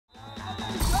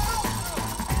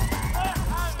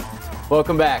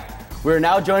Welcome back. We're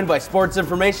now joined by Sports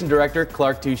Information Director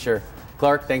Clark Teuscher.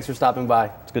 Clark, thanks for stopping by.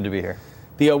 It's good to be here.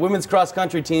 The women's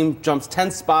cross-country team jumps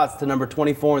 10 spots to number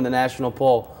 24 in the national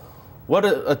poll. What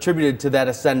attributed to that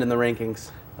ascent in the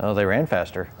rankings? Oh, they ran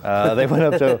faster. They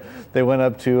went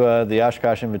up to the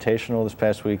Oshkosh Invitational this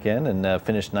past weekend and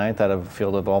finished 9th out of a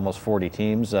field of almost 40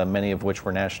 teams, many of which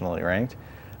were nationally ranked.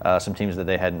 Some teams that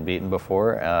they hadn't beaten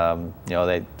before.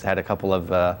 They had a couple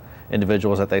of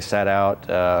individuals that they sat out,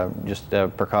 just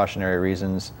precautionary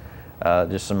reasons,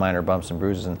 just some minor bumps and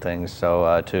bruises and things.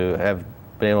 So to have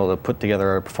been able to put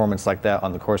together a performance like that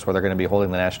on the course where they're going to be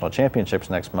holding the national championships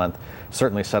next month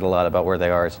certainly said a lot about where they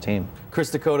are as a team.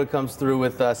 Chris Dakota comes through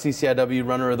with CCIW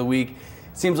Runner of the Week.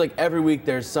 Seems like every week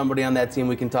there's somebody on that team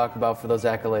we can talk about for those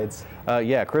accolades.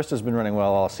 Yeah, Krista's been running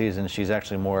well all season. She's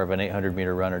actually more of an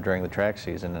 800-meter runner during the track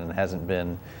season and hasn't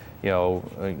been,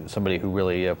 somebody who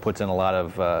really puts in a lot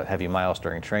of heavy miles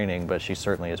during training, but she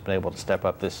certainly has been able to step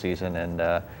up this season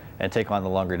and take on the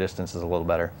longer distances a little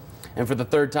better. And for the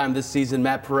third time this season,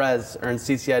 Matt Perez earned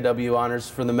CCIW honors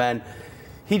for the men.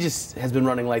 He just has been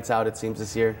running lights out, it seems,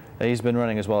 this year. He's been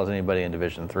running as well as anybody in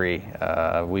Division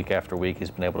III. Week after week,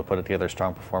 he's been able to put together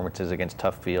strong performances against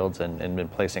tough fields and been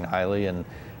placing highly and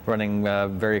running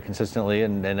very consistently.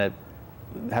 And it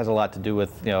has a lot to do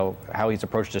with how he's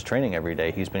approached his training every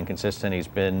day. He's been consistent. He's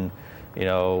been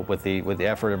with the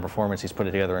effort and performance he's put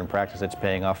it together in practice, it's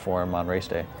paying off for him on race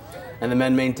day. And the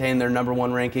men maintain their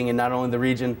 #1 ranking in not only the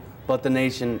region but the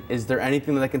nation. Is there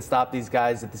anything that can stop these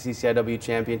guys at the CCIW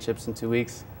championships in 2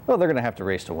 weeks? Well, they're going to have to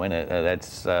race to win it.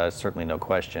 That's certainly no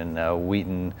question.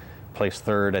 Wheaton placed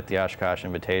 3rd at the Oshkosh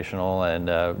Invitational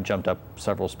and jumped up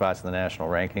several spots in the national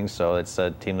rankings. So it's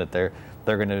a team that they're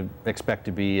going to expect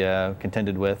to be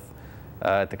contended with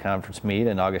at the conference meet.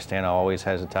 And Augustana always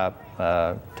has a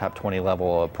top 20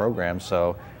 level program.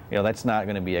 So that's not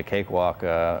going to be a cakewalk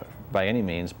by any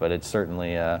means, but it's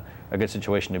certainly a good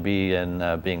situation to be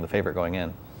in, being the favorite going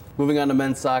in. Moving on to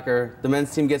men's soccer, the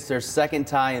men's team gets their 2nd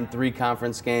tie in 3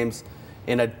 conference games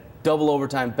in a double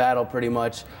overtime battle pretty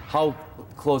much. How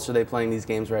close are they playing these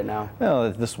games right now?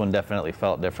 Well, this one definitely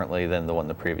felt differently than the one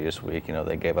the previous week.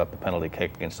 They gave up a penalty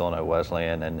kick against Illinois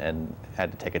Wesleyan and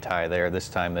had to take a tie there. This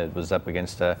time it was up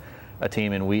against a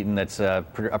team in Wheaton that's a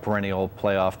perennial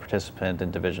playoff participant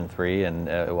in Division III and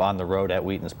on the road at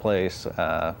Wheaton's place,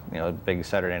 big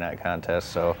Saturday night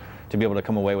contest. So to be able to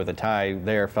come away with a tie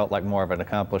there felt like more of an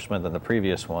accomplishment than the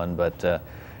previous one. But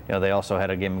they also had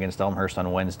a game against Elmhurst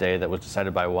on Wednesday that was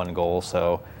decided by 1 goal.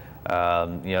 So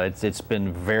it's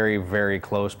been very, very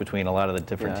close between a lot of the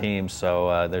different teams.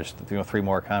 So there's 3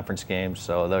 more conference games.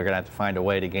 So they're going to have to find a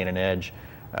way to gain an edge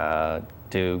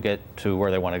to get to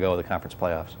where they want to go with the conference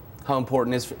playoffs. How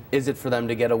important is it for them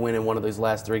to get a win in one of those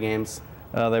last 3 games?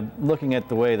 They're looking at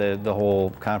the way the whole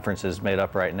conference is made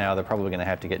up right now. They're probably going to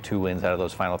have to get 2 wins out of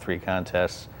those final 3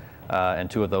 contests, and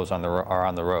 2 of those are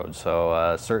on the road.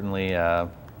 So certainly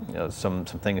some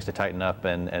things to tighten up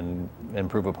and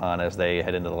improve upon as they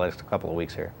head into the next couple of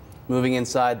weeks here. Moving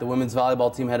inside, the women's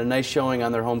volleyball team had a nice showing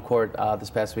on their home court this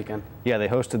past weekend. Yeah, they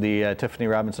hosted the Tiffany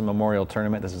Robinson Memorial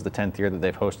Tournament. This is the 10th year that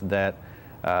they've hosted that.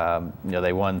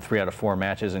 They won 3 out of 4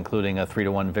 matches, including a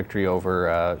 3-1 victory over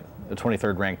a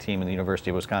 23rd ranked team in the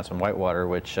University of Wisconsin-Whitewater,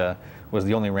 which was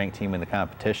the only ranked team in the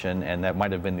competition, and that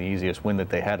might have been the easiest win that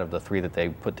they had of the 3 that they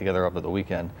put together over the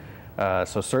weekend.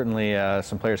 So certainly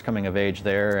some players coming of age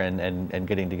there and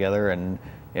getting together, and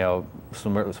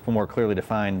some more clearly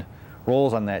defined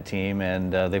roles on that team,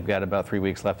 and they've got about 3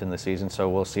 weeks left in the season, so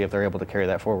we'll see if they're able to carry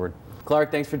that forward.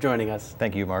 Clark, thanks for joining us.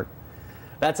 Thank you, Mark.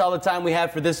 That's all the time we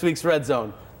have for this week's Red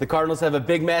Zone. The Cardinals have a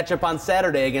big matchup on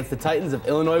Saturday against the Titans of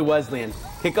Illinois Wesleyan.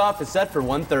 Kickoff is set for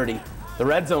 1:30. The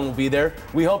Red Zone will be there.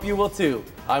 We hope you will too.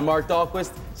 I'm Marc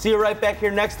Dahlquist. See you right back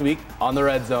here next week on the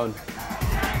Red Zone.